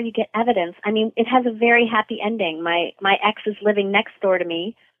 the more you get evidence. I mean, it has a very happy ending. My ex is living next door to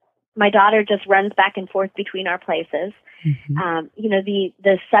me. My daughter just runs back and forth between our places. Mm-hmm.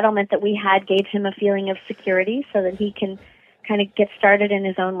 The settlement that we had gave him a feeling of security so that he can kind of get started in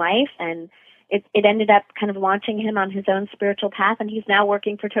his own life. And it ended up kind of launching him on his own spiritual path. And he's now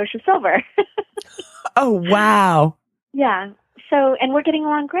working for Tosha Silver. Oh, wow. Yeah. So, and we're getting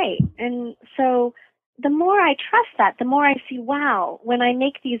along great. And so the more I trust that, the more I see, wow, when I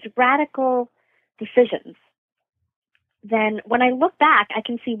make these radical decisions, then when I look back, I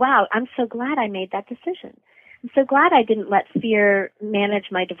can see, wow, I'm so glad I made that decision. I'm so glad I didn't let fear manage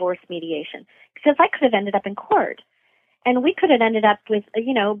my divorce mediation, because I could have ended up in court. And we could have ended up with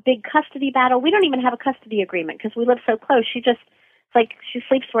a, big custody battle. We don't even have a custody agreement because we live so close. She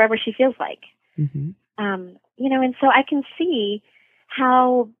sleeps wherever she feels like. Mm-hmm. And so I can see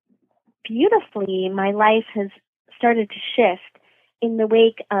how beautifully my life has started to shift in the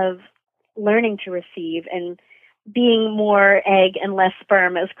wake of learning to receive and being more egg and less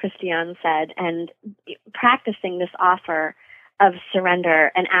sperm, as Christiane said, and practicing this offer of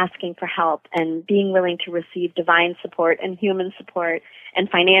surrender and asking for help and being willing to receive divine support and human support and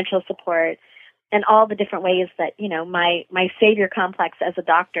financial support and all the different ways that, my savior complex as a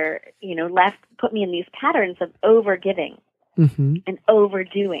doctor, put me in these patterns of overgiving mm-hmm. and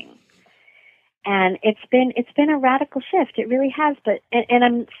overdoing. And it's been a radical shift. It really has, and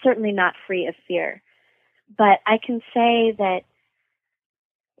I'm certainly not free of fear. But I can say that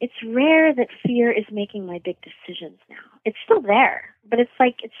it's rare that fear is making my big decisions now. It's still there, but it's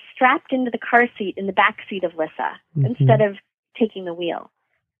like it's strapped into the car seat in the back seat of Lissa mm-hmm. instead of taking the wheel.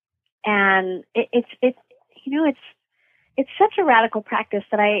 And it's such a radical practice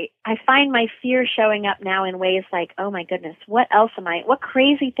that I find my fear showing up now in ways like, oh my goodness, what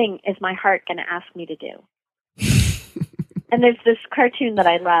crazy thing is my heart going to ask me to do? And there's this cartoon that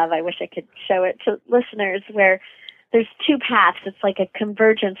I love. I wish I could show it to listeners where there's two paths. It's like a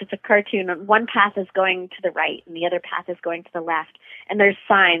convergence. It's a cartoon. One path is going to the right and the other path is going to the left. And there's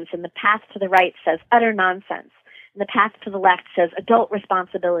signs, and the path to the right says utter nonsense. And the path to the left says adult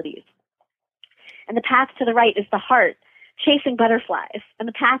responsibilities. And the path to the right is the heart, chasing butterflies. And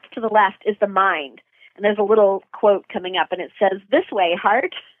the path to the left is the mind. And there's a little quote coming up, and it says, "This way,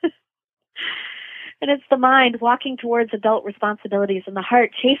 heart." And it's the mind walking towards adult responsibilities and the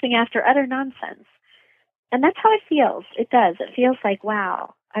heart chasing after utter nonsense. And that's how it feels. It does. It feels like,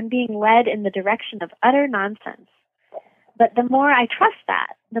 wow, I'm being led in the direction of utter nonsense. But the more I trust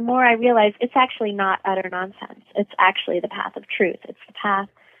that, the more I realize it's actually not utter nonsense. It's actually the path of truth. It's the path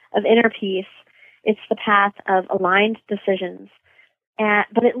of inner peace. It's the path of aligned decisions.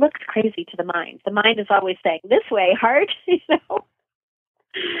 But it looks crazy to the mind. The mind is always saying, this way, heart,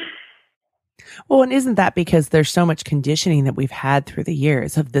 Well, and isn't that because there's so much conditioning that we've had through the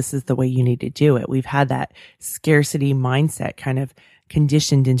years of this is the way you need to do it? We've had that scarcity mindset kind of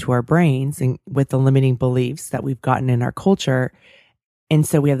conditioned into our brains and with the limiting beliefs that we've gotten in our culture. And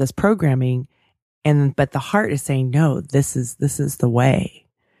so we have this programming but the heart is saying, no, this is the way.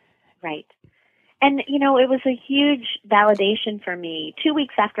 Right. And, it was a huge validation for me 2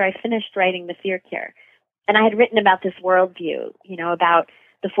 weeks after I finished writing The Fear Cure. And I had written about this worldview, about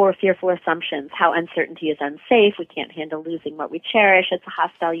the 4 fearful assumptions, how uncertainty is unsafe, we can't handle losing what we cherish, it's a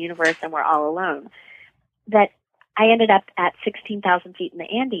hostile universe, and we're all alone. That I ended up at 16,000 feet in the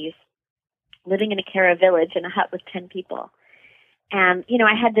Andes, living in a Cara village in a hut with 10 people. And,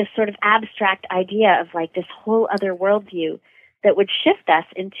 I had this sort of abstract idea of like this whole other worldview that would shift us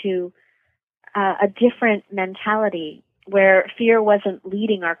into a different mentality where fear wasn't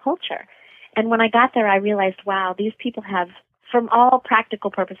leading our culture. And when I got there, I realized, wow, these people have, from all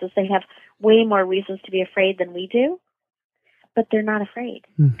practical purposes, they have way more reasons to be afraid than we do, but they're not afraid.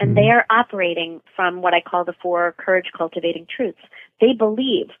 Mm-hmm. And they are operating from what I call the 4 courage-cultivating truths. They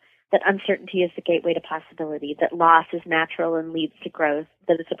believe that uncertainty is the gateway to possibility, that loss is natural and leads to growth,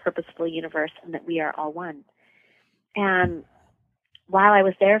 that it's a purposeful universe, and that we are all one. And while I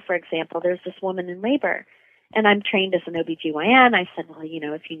was there, for example, there's this woman in labor, and I'm trained as an OBGYN. I said, well,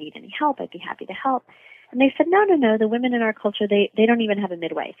 if you need any help, I'd be happy to help. And they said, no, the women in our culture, they don't even have a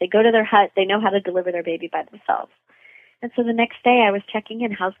midwife. They go to their hut, they know how to deliver their baby by themselves. And so the next day I was checking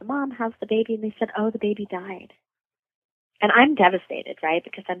in, how's the mom, how's the baby? And they said, oh, the baby died. And I'm devastated, right?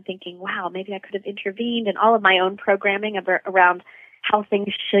 Because I'm thinking, wow, maybe I could have intervened, and all of my own programming around how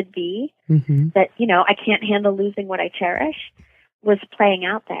things should be, Mm-hmm. that, I can't handle losing what I cherish, was playing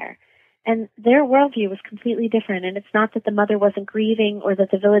out there. And their worldview was completely different. And it's not that the mother wasn't grieving or that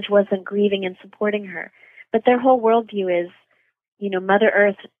the village wasn't grieving and supporting her, but their whole worldview is, Mother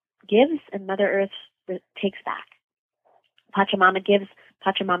Earth gives and Mother Earth takes back. Pachamama gives,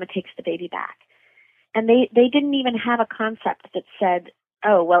 Pachamama takes the baby back. And they didn't even have a concept that said,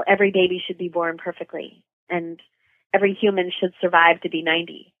 oh, well, every baby should be born perfectly and every human should survive to be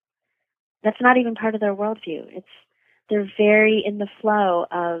 90. That's not even part of their worldview. They're very in the flow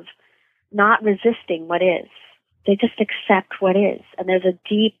of not resisting what is. They just accept what is. And there's a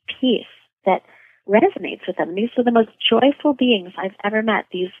deep peace that resonates with them. And these are the most joyful beings I've ever met,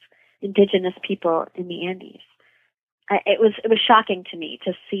 these indigenous people in the Andes. It was shocking to me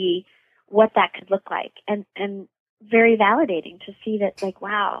to see what that could look like, and very validating to see that, like,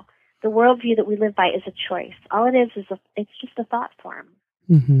 wow, the worldview that we live by is a choice. All it is it's just a thought form.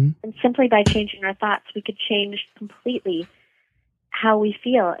 Mm-hmm. And simply by changing our thoughts, we could change completely how we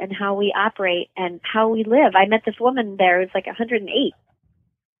feel and how we operate and how we live. I met this woman there who's like 108.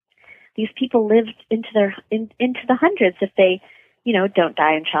 These people lived into the hundreds if they, don't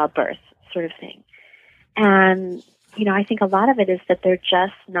die in childbirth, sort of thing. And, I think a lot of it is that they're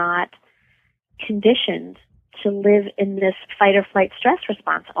just not conditioned to live in this fight or flight stress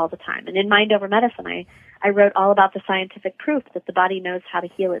response all the time. And in Mind Over Medicine, I wrote all about the scientific proof that the body knows how to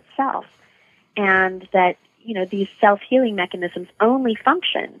heal itself, and that, these self-healing mechanisms only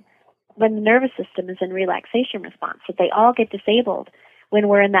function when the nervous system is in relaxation response, that they all get disabled when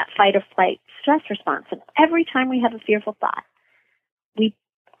we're in that fight or flight stress response. And every time we have a fearful thought, we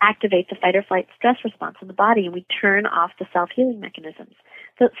activate the fight or flight stress response in the body, and we turn off the self-healing mechanisms.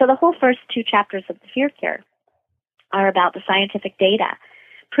 So the whole first 2 chapters of the Fear Cure are about the scientific data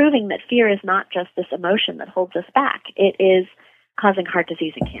proving that fear is not just this emotion that holds us back. It is causing heart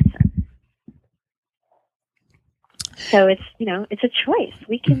disease and cancer. So it's a choice.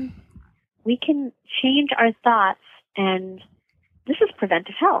 We can change our thoughts, and this is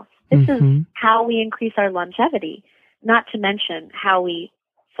preventive health. This is how we increase our longevity, not to mention how we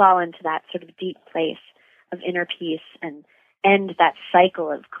fall into that sort of deep place of inner peace and end that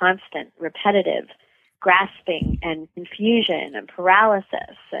cycle of constant, repetitive grasping and confusion and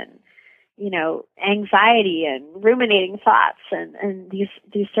paralysis and, anxiety and ruminating thoughts and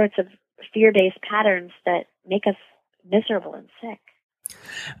these sorts of fear-based patterns that make us miserable and sick.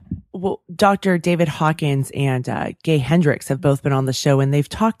 Well, Dr. David Hawkins and Gay Hendricks have both been on the show, and they've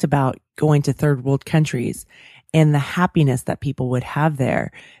talked about going to third world countries and the happiness that people would have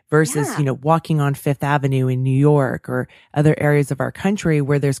there versus, walking on Fifth Avenue in New York or other areas of our country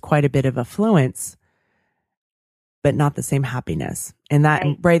where there's quite a bit of affluence, but not the same happiness. And that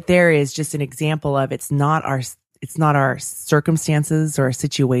right there is just an example of it's not our circumstances or our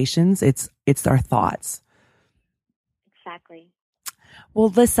situations. It's our thoughts. Exactly. Well,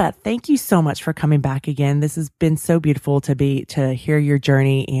 Lissa, thank you so much for coming back again. This has been so beautiful to hear your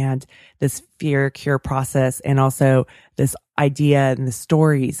journey and this fear cure process, and also this idea and the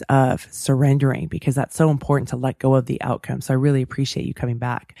stories of surrendering, because that's so important to let go of the outcome. So I really appreciate you coming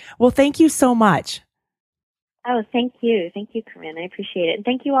back. Well, thank you so much. Oh, thank you. Thank you, Corinne. I appreciate it. And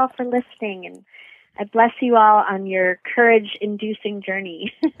thank you all for listening. And I bless you all on your courage-inducing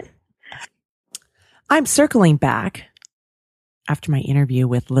journey. I'm circling back after my interview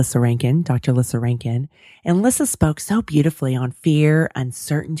with Lissa Rankin, Dr. Lissa Rankin, and Lissa spoke so beautifully on fear,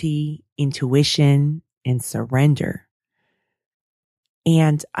 uncertainty, intuition, and surrender.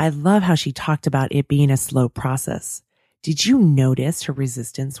 And I love how she talked about it being a slow process. Did you notice her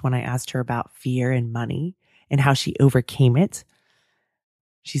resistance when I asked her about fear and money and how she overcame it?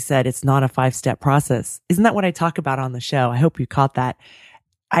 She said, it's not a 5-step process. Isn't that what I talk about on the show? I hope you caught that.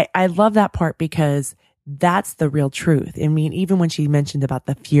 I love that part because that's the real truth. I mean, even when she mentioned about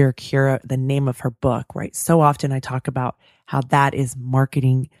the Fear Cure, the name of her book, right? So often I talk about how that is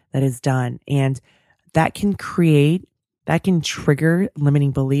marketing that is done, and that can trigger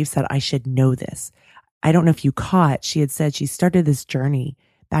limiting beliefs that I should know this. I don't know if you caught, she had said she started this journey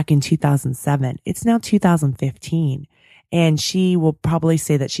back in 2007. It's now 2015. And she will probably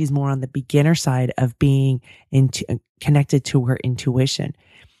say that she's more on the beginner side of being connected to her intuition.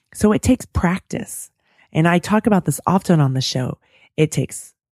 So it takes practice. And I talk about this often on the show. It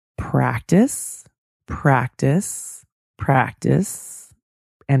takes practice, practice, practice,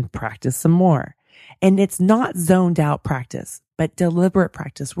 and practice some more. And it's not zoned out practice, but deliberate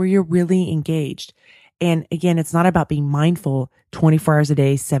practice where you're really engaged. And again, it's not about being mindful 24 hours a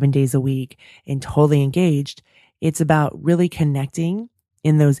day, 7 days a week, and totally engaged. It's about really connecting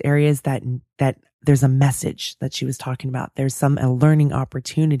in those areas that there's a message that she was talking about. There's a learning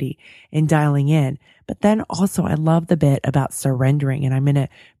opportunity in dialing in. But then also I love the bit about surrendering, and I'm going to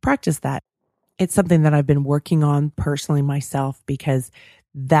practice that. It's something that I've been working on personally myself, because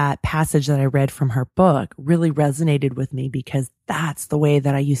that passage that I read from her book really resonated with me, because that's the way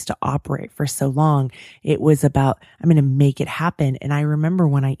that I used to operate for so long. It was about, I'm going to make it happen. And I remember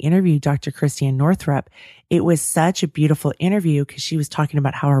when I interviewed Dr. Christiane Northrup, it was such a beautiful interview because she was talking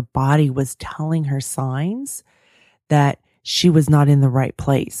about how her body was telling her signs that she was not in the right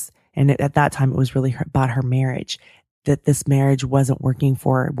place. And at that time, it was really about her marriage, that this marriage wasn't working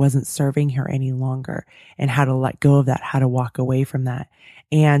for her, it wasn't serving her any longer, and how to let go of that, how to walk away from that.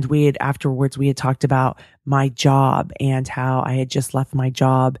 And afterwards, we had talked about my job and how I had just left my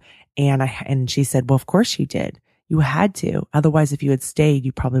job. And she said, well, of course you did. You had to. Otherwise, if you had stayed,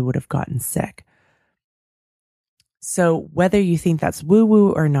 you probably would have gotten sick. So whether you think that's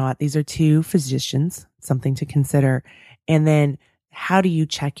woo-woo or not, these are two physicians, something to consider. And then how do you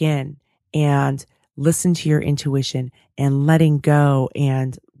check in and listen to your intuition and letting go?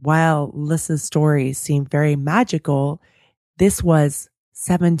 And while Lissa's stories seem very magical, this was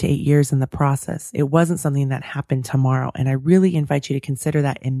 7 to 8 years in the process. It wasn't something that happened tomorrow. And I really invite you to consider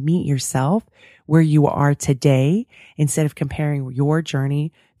that and meet yourself where you are today instead of comparing your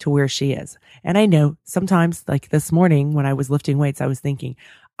journey to where she is. And I know sometimes, like this morning when I was lifting weights, I was thinking,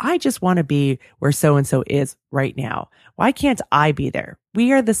 I just want to be where so-and-so is right now. Why can't I be there?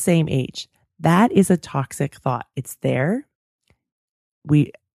 We are the same age. That is a toxic thought. It's there.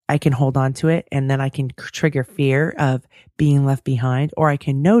 I can hold on to it, and then I can trigger fear of being left behind, or I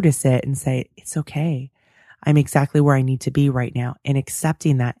can notice it and say, it's okay. I'm exactly where I need to be right now, and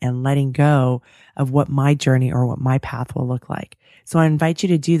accepting that and letting go of what my journey or what my path will look like. So I invite you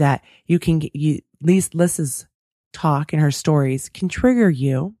to do that. You can Lissa's talk and her stories can trigger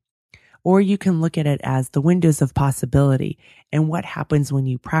you, or you can look at it as the windows of possibility and what happens when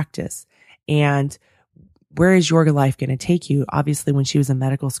you practice. And where is your life going to take you? Obviously, when she was in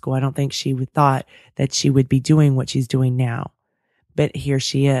medical school, I don't think she would thought that she would be doing what she's doing now. But here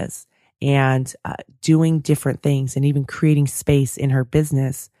she is, and doing different things, and even creating space in her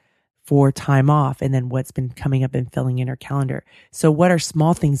business for time off, and then what's been coming up and filling in her calendar. So what are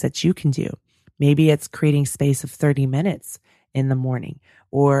small things that you can do? Maybe it's creating space of 30 minutes in the morning,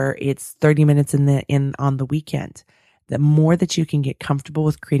 or it's 30 minutes on the weekend. The more that you can get comfortable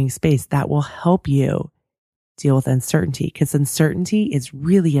with creating space, that will help you deal with uncertainty, because uncertainty is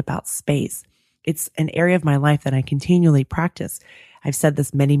really about space. It's an area of my life that I continually practice. I've said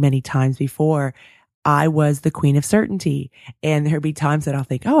this many, many times before. I was the queen of certainty, and there'll be times that I'll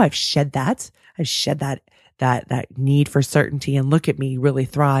think, oh, I've shed that need for certainty, and look at me really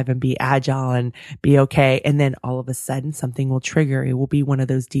thrive and be agile and be okay. And then all of a sudden something will trigger. It will be one of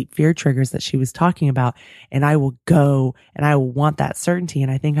those deep fear triggers that she was talking about. And I will go and I will want that certainty.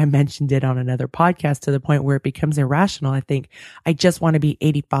 And I think I mentioned it on another podcast to the point where it becomes irrational. I think I just want to be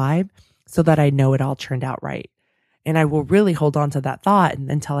 85 so that I know it all turned out right. And I will really hold on to that thought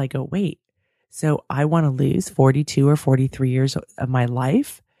until I go, wait, so I want to lose 42 or 43 years of my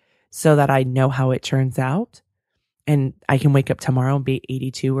life so that I know how it turns out, and I can wake up tomorrow and be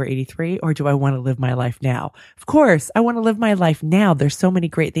 82 or 83, or do I want to live my life now? Of course, I want to live my life now. There's so many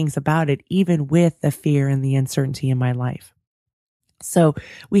great things about it, even with the fear and the uncertainty in my life. So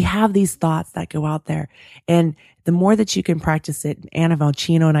we have these thoughts that go out there, and the more that you can practice it, Anna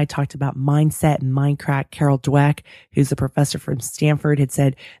Valcino and I talked about mindset and mind crack. Carol Dweck, who's a professor from Stanford, had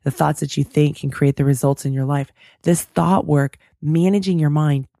said the thoughts that you think can create the results in your life. This thought work, managing your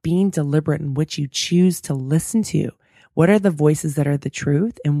mind, being deliberate in what you choose to listen to. What are the voices that are the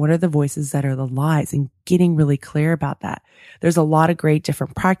truth, and what are the voices that are the lies, and getting really clear about that. There's a lot of great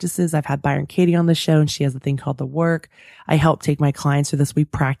different practices. I've had Byron Katie on the show, and she has a thing called The Work. I help take my clients through this. We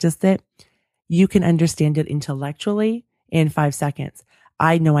practiced it. You can understand it intellectually in 5 seconds.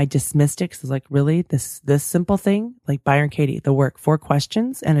 I know I dismissed it because I was like, really? This simple thing? Like Byron Katie, The Work, 4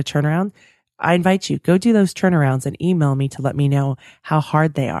 questions and a turnaround. I invite you, go do those turnarounds and email me to let me know how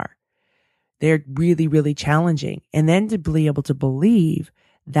hard they are. They're really, really challenging. And then to be able to believe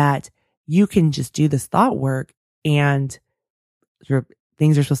that you can just do this thought work and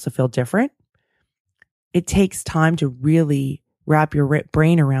things are supposed to feel different. It takes time to really wrap your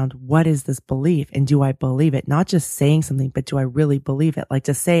brain around, what is this belief, and do I believe it? Not just saying something, but do I really believe it? Like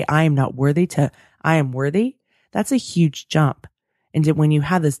to say I am not worthy to I am worthy. That's a huge jump. And when you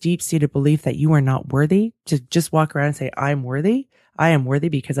have this deep-seated belief that you are not worthy, to just walk around and say I am worthy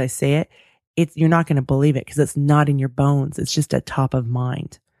because I say it, you're not going to believe it because it's not in your bones. It's just at top of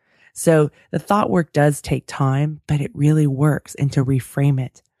mind. So the thought work does take time, but it really works, and to reframe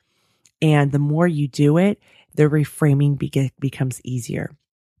it. And the more you do it, the reframing becomes easier.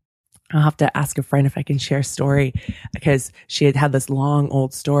 I'll have to ask a friend if I can share a story, because she had this long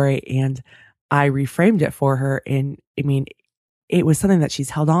old story and I reframed it for her. And I mean, it was something that she's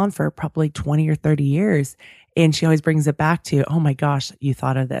held on for probably 20 or 30 years. And she always brings it back to, oh my gosh, you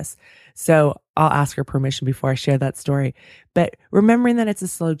thought of this. So I'll ask her permission before I share that story. But remembering that it's a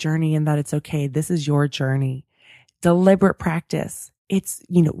slow journey and that it's okay. This is your journey. Deliberate practice. It's,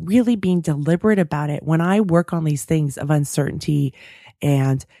 really being deliberate about it. When I work on these things of uncertainty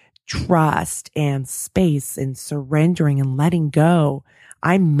and trust and space and surrendering and letting go,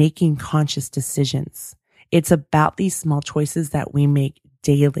 I'm making conscious decisions. It's about these small choices that we make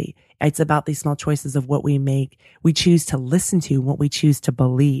daily. It's about these small choices of what we choose to listen to, what we choose to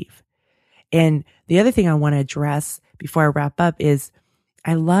believe. And the other thing I want to address before I wrap up is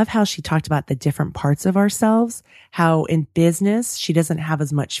I love how she talked about the different parts of ourselves, how in business, she doesn't have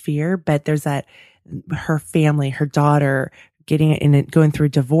as much fear, but there's her family, her daughter, going through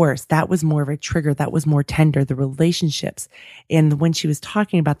divorce. That was more of a trigger. That was more tender, the relationships. And when she was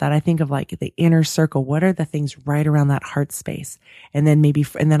talking about that, I think of like the inner circle. What are the things right around that heart space? And then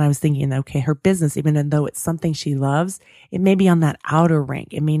I was thinking, okay, her business, even though it's something she loves, it may be on that outer ring.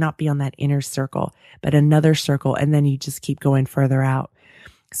 It may not be on that inner circle, but another circle. And then you just keep going further out.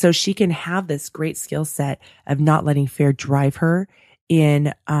 So she can have this great skill set of not letting fear drive her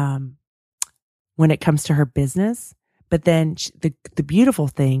in, when it comes to her business. But then the beautiful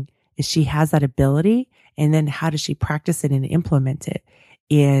thing is she has that ability. And then how does she practice it and implement it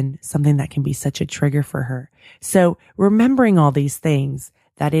in something that can be such a trigger for her? So remembering all these things,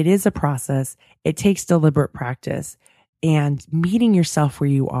 that it is a process, it takes deliberate practice, and meeting yourself where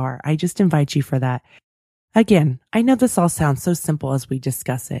you are. I just invite you for that. Again, I know this all sounds so simple as we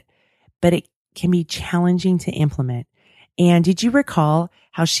discuss it, but it can be challenging to implement. And did you recall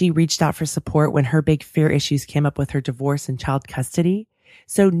how she reached out for support when her big fear issues came up with her divorce and child custody?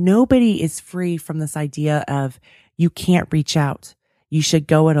 So nobody is free from this idea of you can't reach out. You should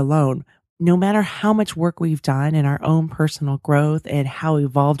go it alone. No matter how much work we've done in our own personal growth and how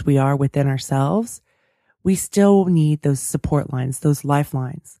evolved we are within ourselves, we still need those support lines, those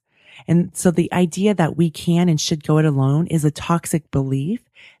lifelines. And so the idea that we can and should go it alone is a toxic belief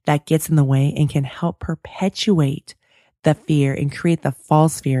that gets in the way and can help perpetuate the fear and create the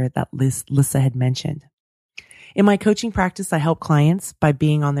false fear that Lissa had mentioned. In my coaching practice, I help clients by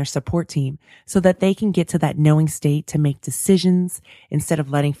being on their support team so that they can get to that knowing state to make decisions instead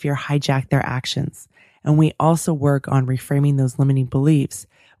of letting fear hijack their actions. And we also work on reframing those limiting beliefs,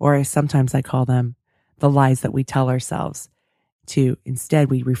 or sometimes I call them the lies that we tell ourselves, to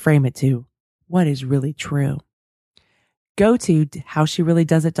instead we reframe it to what is really true. Go to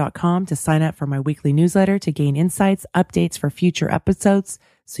howshereallydoesit.com to sign up for my weekly newsletter to gain insights, updates for future episodes,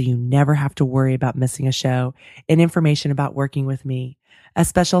 so you never have to worry about missing a show, and information about working with me. A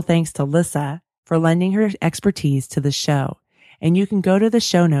special thanks to Lissa for lending her expertise to the show. And you can go to the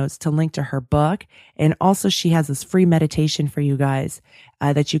show notes to link to her book. And also she has this free meditation for you guys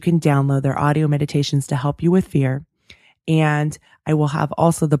that you can download. Their audio meditations to help you with fear. And I will have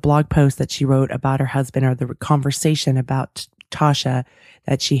also the blog post that she wrote about her husband, or the conversation about Tasha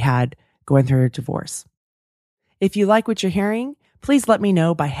that she had going through her divorce. If you like what you're hearing, please let me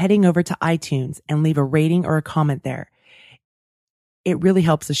know by heading over to iTunes and leave a rating or a comment there. It really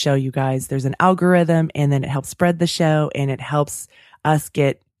helps the show, you guys. There's an algorithm, and then it helps spread the show, and it helps us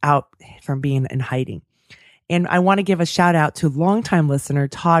get out from being in hiding. And I want to give a shout out to longtime listener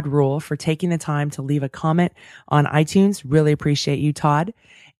Todd Rule for taking the time to leave a comment on iTunes. Really appreciate you, Todd.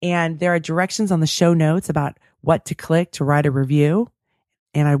 And there are directions on the show notes about what to click to write a review.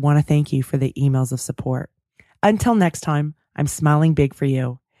 And I want to thank you for the emails of support. Until next time, I'm smiling big for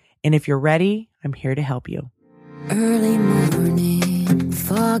you. And if you're ready, I'm here to help you. Early morning,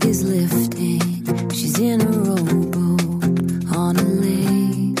 fog is lifting. She's in a rowboat on a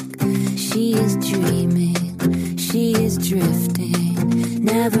lake. She is dreaming. She is drifting,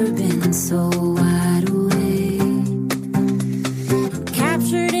 never been so